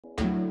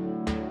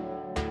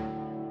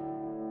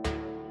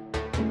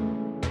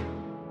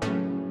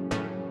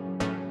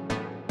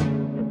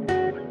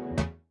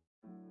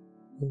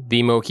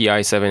The Moqi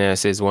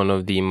i7s is one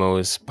of the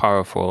most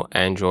powerful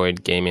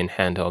Android gaming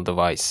handheld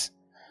device.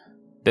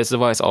 This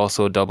device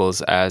also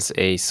doubles as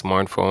a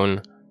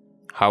smartphone,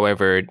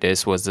 however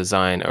this was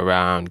designed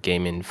around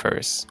gaming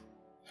first.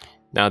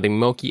 Now the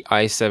Moqi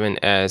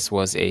i7s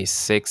was a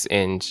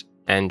 6-inch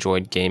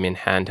Android gaming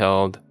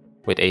handheld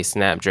with a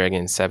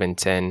Snapdragon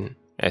 710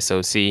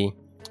 SoC,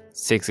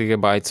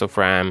 6GB of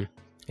RAM,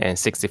 and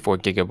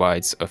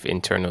 64GB of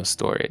internal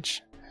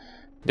storage.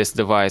 This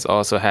device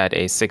also had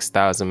a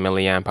 6000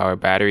 mAh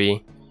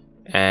battery,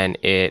 and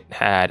it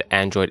had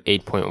Android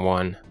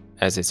 8.1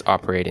 as its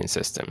operating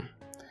system.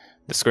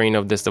 The screen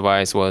of this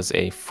device was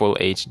a Full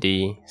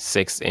HD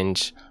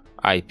 6-inch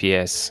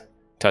IPS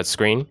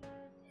touchscreen.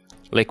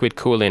 Liquid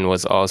cooling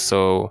was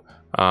also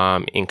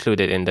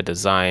included in the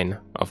design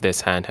of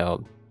this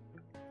handheld.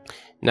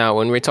 Now,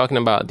 when we're talking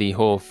about the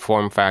whole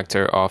form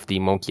factor of the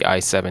Moqi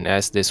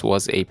i7s, this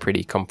was a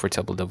pretty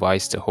comfortable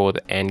device to hold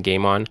and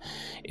game on.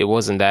 It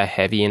wasn't that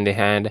heavy in the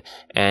hand,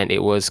 and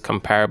it was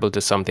comparable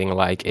to something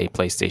like a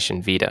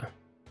PlayStation Vita.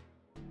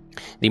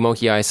 The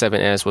Moqi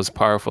i7s was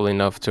powerful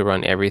enough to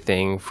run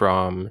everything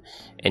from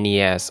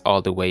NES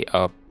all the way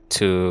up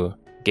to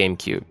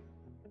GameCube.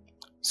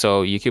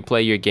 So you could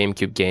play your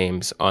GameCube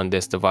games on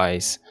this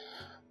device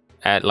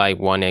at like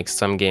 1x,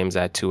 some games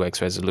at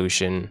 2x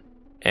resolution,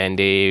 and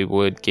they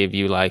would give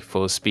you like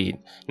full speed.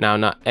 Now,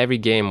 not every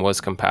game was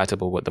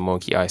compatible with the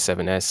Moqi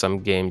i7s. Some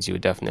games you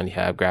would definitely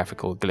have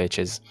graphical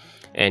glitches,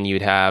 and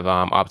you'd have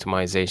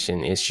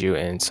optimization issue,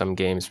 and some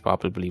games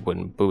probably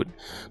wouldn't boot.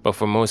 But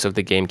for most of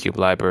the GameCube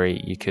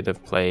library, you could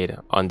have played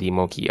on the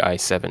Moqi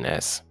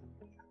i7s.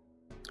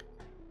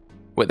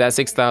 With that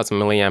 6000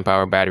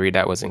 mAh battery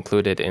that was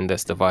included in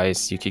this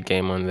device, you could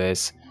game on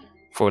this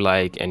for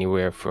like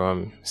anywhere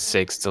from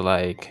 6 to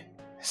like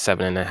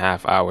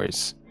 7.5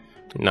 hours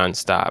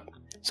non-stop.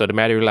 So the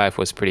battery life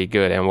was pretty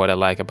good, and what I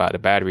like about the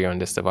battery on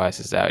this device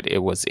is that it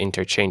was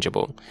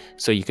interchangeable.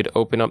 So you could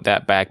open up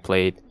that back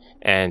plate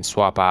and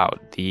swap out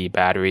the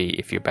battery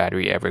if your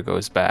battery ever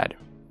goes bad.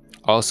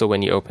 Also,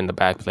 when you open the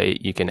back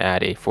plate, you can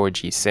add a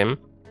 4G SIM.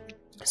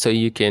 So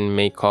you can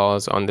make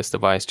calls on this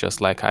device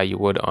just like how you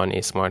would on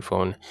a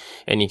smartphone,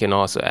 and you can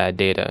also add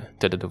data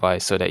to the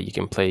device so that you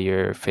can play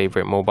your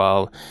favorite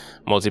mobile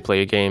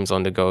multiplayer games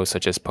on the go,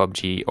 such as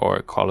PUBG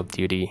or Call of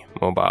Duty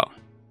Mobile.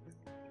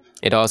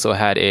 It also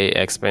had a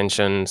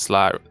expansion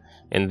slot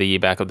in the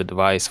back of the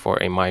device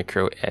for a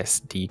micro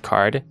SD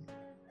card,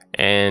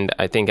 and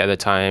I think at the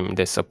time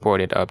this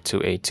supported up to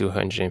a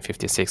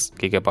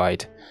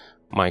 256GB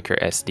micro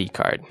SD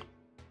card.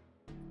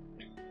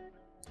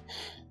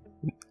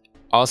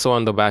 Also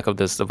on the back of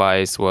this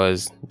device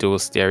was dual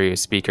stereo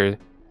speaker,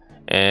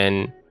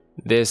 and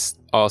this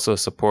also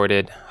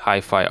supported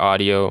hi-fi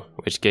audio,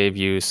 which gave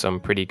you some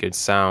pretty good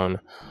sound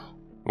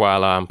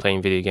while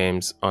playing video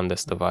games on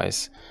this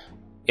device.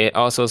 It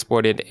also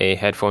supported a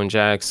headphone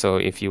jack, so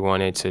if you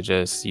wanted to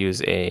just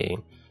use a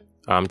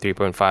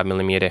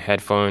 3.5mm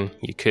headphone,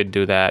 you could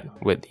do that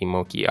with the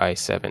Moqi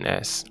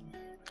i7s.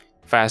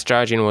 Fast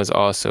charging was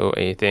also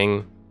a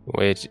thing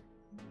which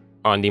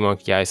on the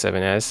Moqi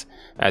i7s,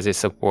 as it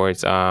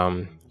supports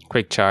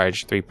Quick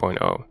Charge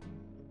 3.0.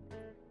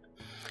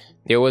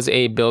 There was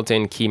a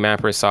built-in key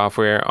mapper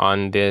software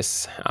on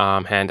this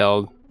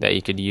handheld that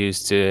you could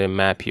use to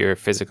map your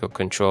physical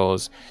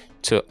controls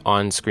to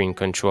on-screen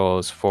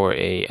controls for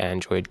a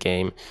Android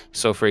game.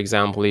 So for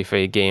example, if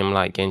a game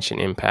like Genshin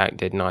Impact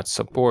did not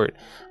support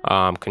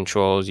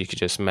controls, you could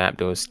just map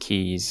those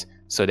keys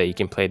so that you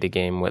can play the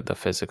game with the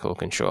physical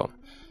control.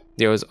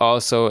 There was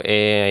also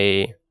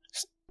in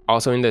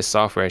this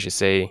software, I should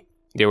say,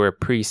 there were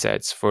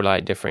presets for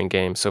like different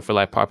games. So for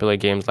like popular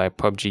games like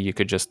PUBG, you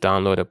could just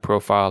download a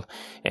profile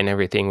and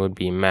everything would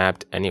be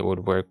mapped and it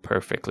would work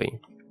perfectly.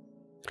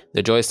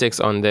 The joysticks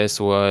on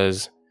this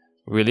was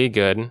really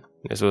good.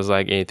 This was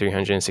like a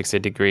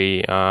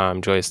 360-degree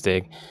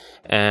joystick,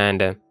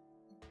 and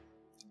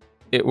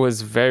it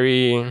was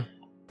very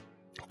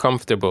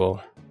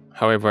comfortable.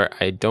 However,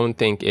 I don't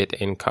think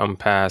it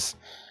encompassed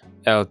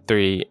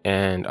L3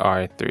 and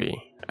R3.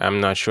 I'm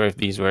not sure if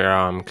these were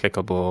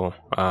clickable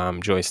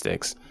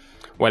joysticks.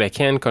 What I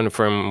can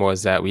confirm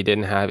was that we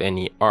didn't have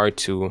any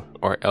R2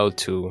 or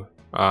L2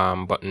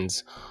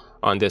 buttons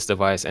on this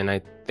device, and I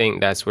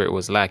think that's where it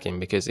was lacking,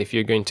 because if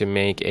you're going to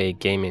make a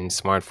gaming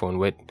smartphone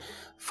with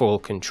full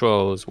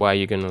controls, why are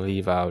you going to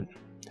leave out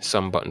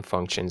some button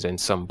functions and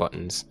some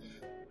buttons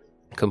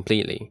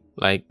completely?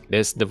 Like,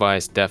 this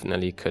device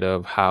definitely could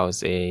have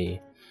housed a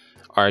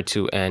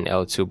R2 and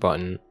L2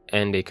 button,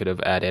 and they could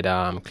have added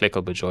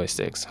clickable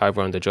joysticks.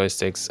 However, on the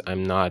joysticks,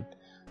 I'm not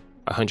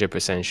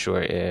 100%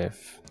 sure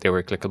if they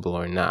were clickable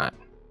or not.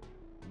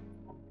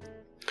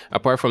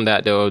 Apart from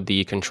that though,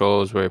 the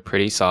controls were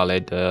pretty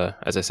solid.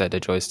 As I said, the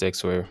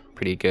joysticks were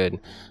pretty good.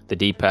 The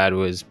D-pad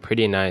was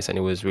pretty nice, and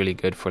it was really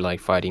good for like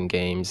fighting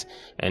games,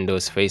 and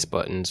those face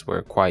buttons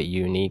were quite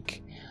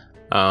unique.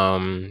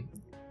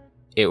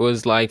 It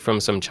was like from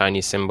some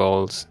Chinese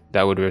symbols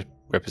that would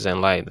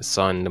represent like the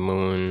sun, the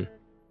moon,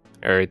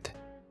 earth,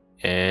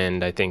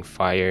 and I think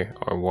fire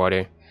or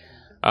water.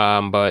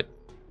 But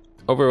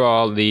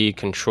overall, the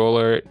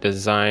controller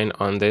design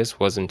on this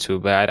wasn't too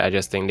bad. I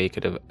just think they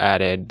could have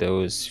added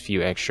those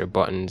few extra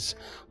buttons,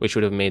 which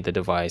would have made the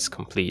device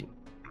complete.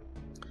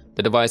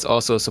 The device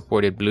also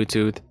supported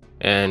Bluetooth,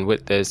 and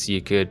with this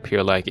you could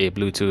pair like a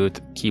Bluetooth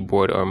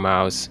keyboard or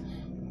mouse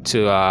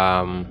to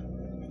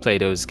play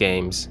those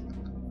games.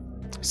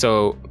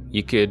 So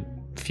you could,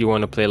 if you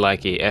want to play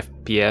like a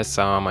FPS,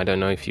 I don't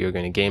know if you're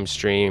going to game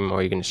stream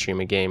or you're going to stream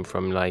a game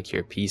from like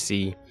your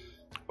PC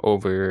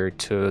over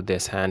to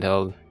this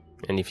handheld,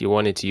 and if you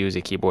wanted to use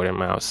a keyboard and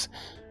mouse,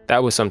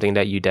 that was something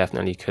that you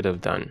definitely could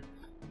have done.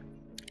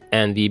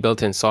 And the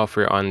built-in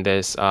software on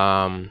this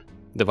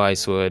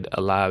device would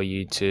allow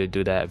you to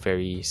do that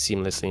very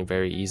seamlessly and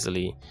very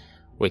easily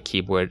with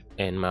keyboard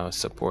and mouse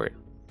support.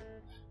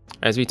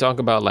 As we talk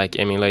about like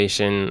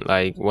emulation,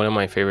 like one of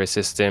my favorite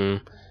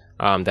system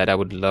that I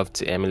would love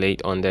to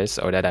emulate on this,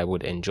 or that I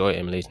would enjoy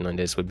emulating on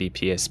this, would be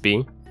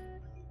PSP.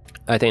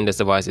 I think this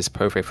device is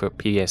perfect for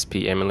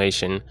PSP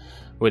emulation,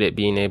 with it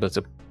being able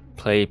to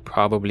play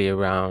probably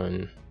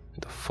around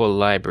the full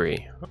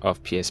library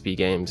of PSP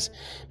games,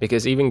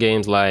 because even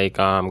games like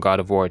God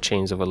of War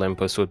Chains of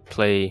Olympus would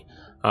play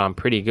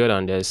pretty good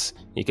on this.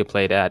 You could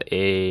play it at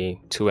a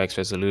 2x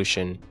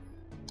resolution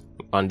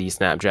on the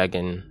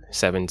Snapdragon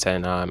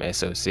 710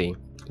 SoC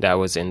that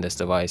was in this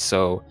device.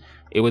 So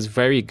it was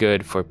very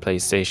good for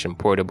PlayStation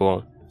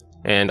Portable,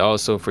 and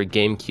also for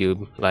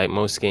GameCube, like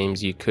most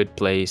games you could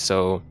play.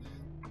 So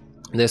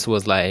this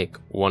was like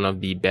one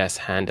of the best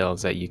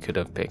handhelds that you could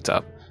have picked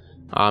up.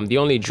 The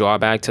only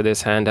drawback to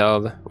this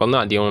handheld, well,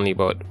 not the only,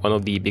 but one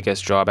of the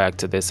biggest drawback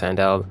to this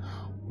handheld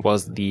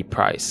was the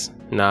price.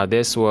 Now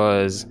this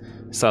was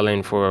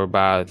selling for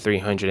about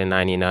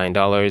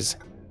 $399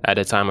 at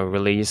the time of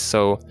release,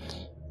 so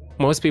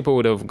most people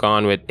would have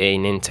gone with a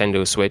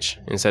Nintendo Switch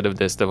instead of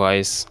this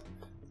device,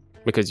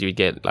 because you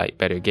get like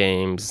better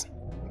games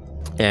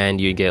and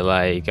you get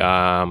like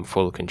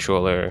full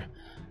controller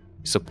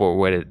support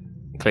with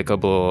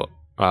clickable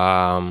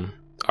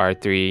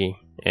R3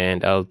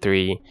 and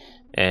L3,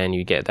 and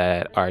you get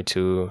that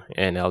R2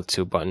 and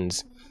L2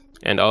 buttons,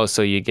 and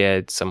also you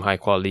get some high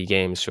quality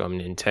games from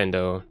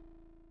Nintendo,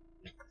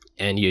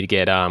 and you'd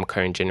get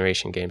current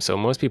generation games. So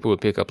most people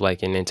would pick up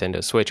like a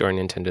Nintendo Switch or a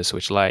Nintendo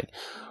Switch Lite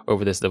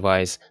over this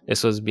device.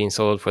 This was being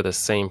sold for the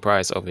same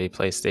price of a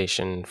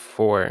PlayStation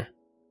 4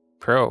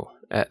 Pro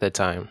at the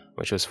time,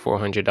 which was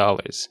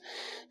 $400.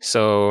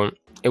 So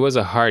it was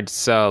a hard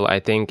sell. I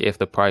think if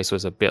the price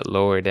was a bit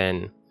lower,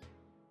 then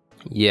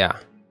yeah,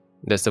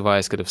 this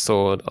device could have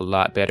sold a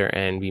lot better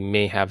and we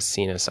may have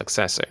seen a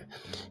successor.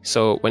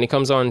 So when it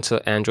comes on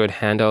to Android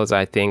handhelds,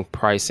 I think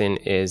pricing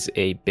is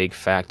a big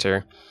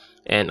factor,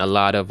 and a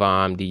lot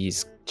of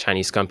these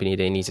Chinese company,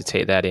 they need to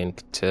take that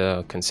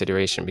into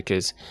consideration,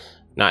 because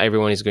not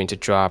everyone is going to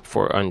drop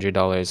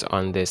 $400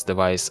 on this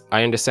device.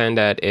 I understand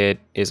that it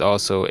is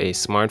also a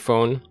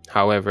smartphone.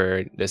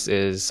 However, this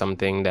is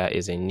something that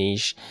is a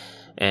niche,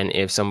 and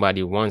if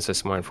somebody wants a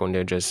smartphone,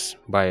 they'll just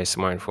buy a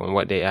smartphone.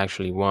 What they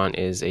actually want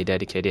is a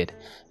dedicated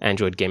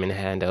Android gaming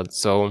handheld.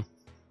 So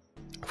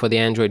for the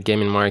Android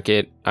gaming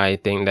market, I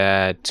think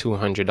that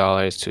 $200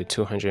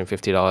 to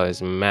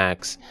 $250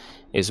 max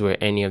is where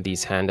any of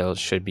these handhelds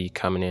should be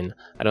coming in.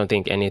 I don't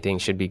think anything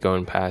should be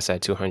going past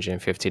that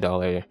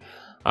 $250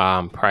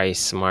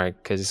 price mark,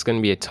 because it's going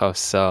to be a tough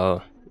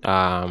sell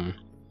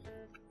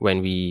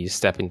when we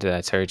step into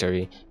that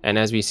territory. And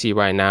as we see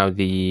right now,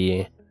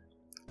 the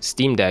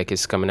Steam Deck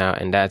is coming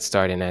out, and that's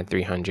starting at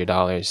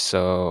 $300.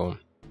 So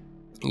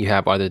you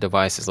have other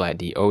devices like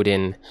the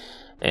Odin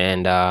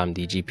and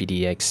the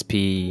GPD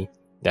XP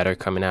that are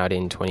coming out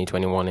in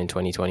 2021 and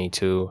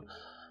 2022,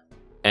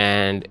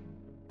 and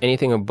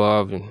anything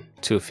above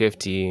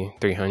 $250,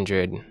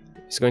 $300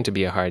 is going to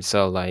be a hard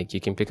sell. Like,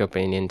 you can pick up a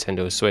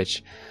Nintendo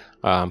Switch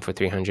for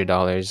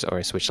 $300, or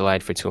a Switch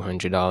Lite for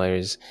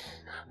 $200,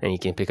 and you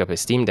can pick up a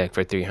Steam Deck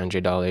for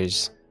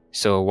 $300.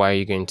 So why are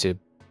you going to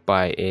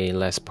buy a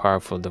less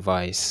powerful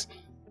device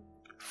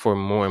for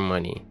more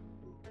money?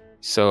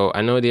 So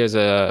I know there's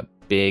a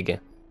big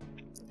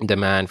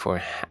demand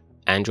for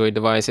Android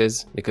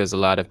devices, because a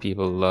lot of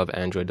people love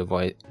Android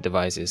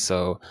devices.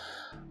 So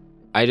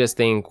I just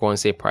think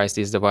once they price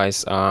these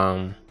devices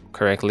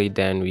correctly,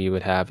 then we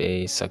would have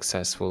a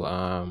successful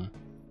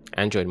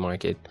Android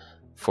market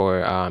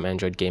for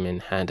Android gaming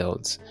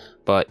handhelds.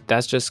 But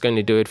that's just going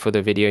to do it for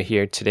the video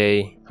here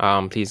today.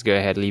 Please go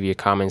ahead, leave your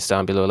comments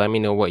down below. Let me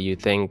know what you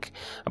think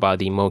about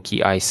the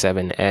Moqi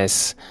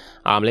i7s.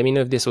 Let me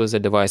know if this was a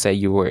device that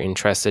you were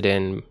interested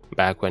in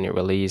back when it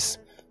released.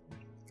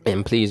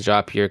 And please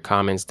drop your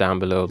comments down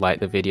below. Like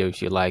the video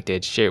if you liked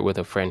it. Share it with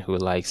a friend who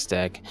likes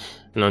tech.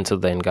 And until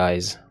then,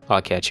 guys,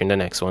 I'll catch you in the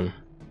next one.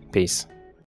 Peace.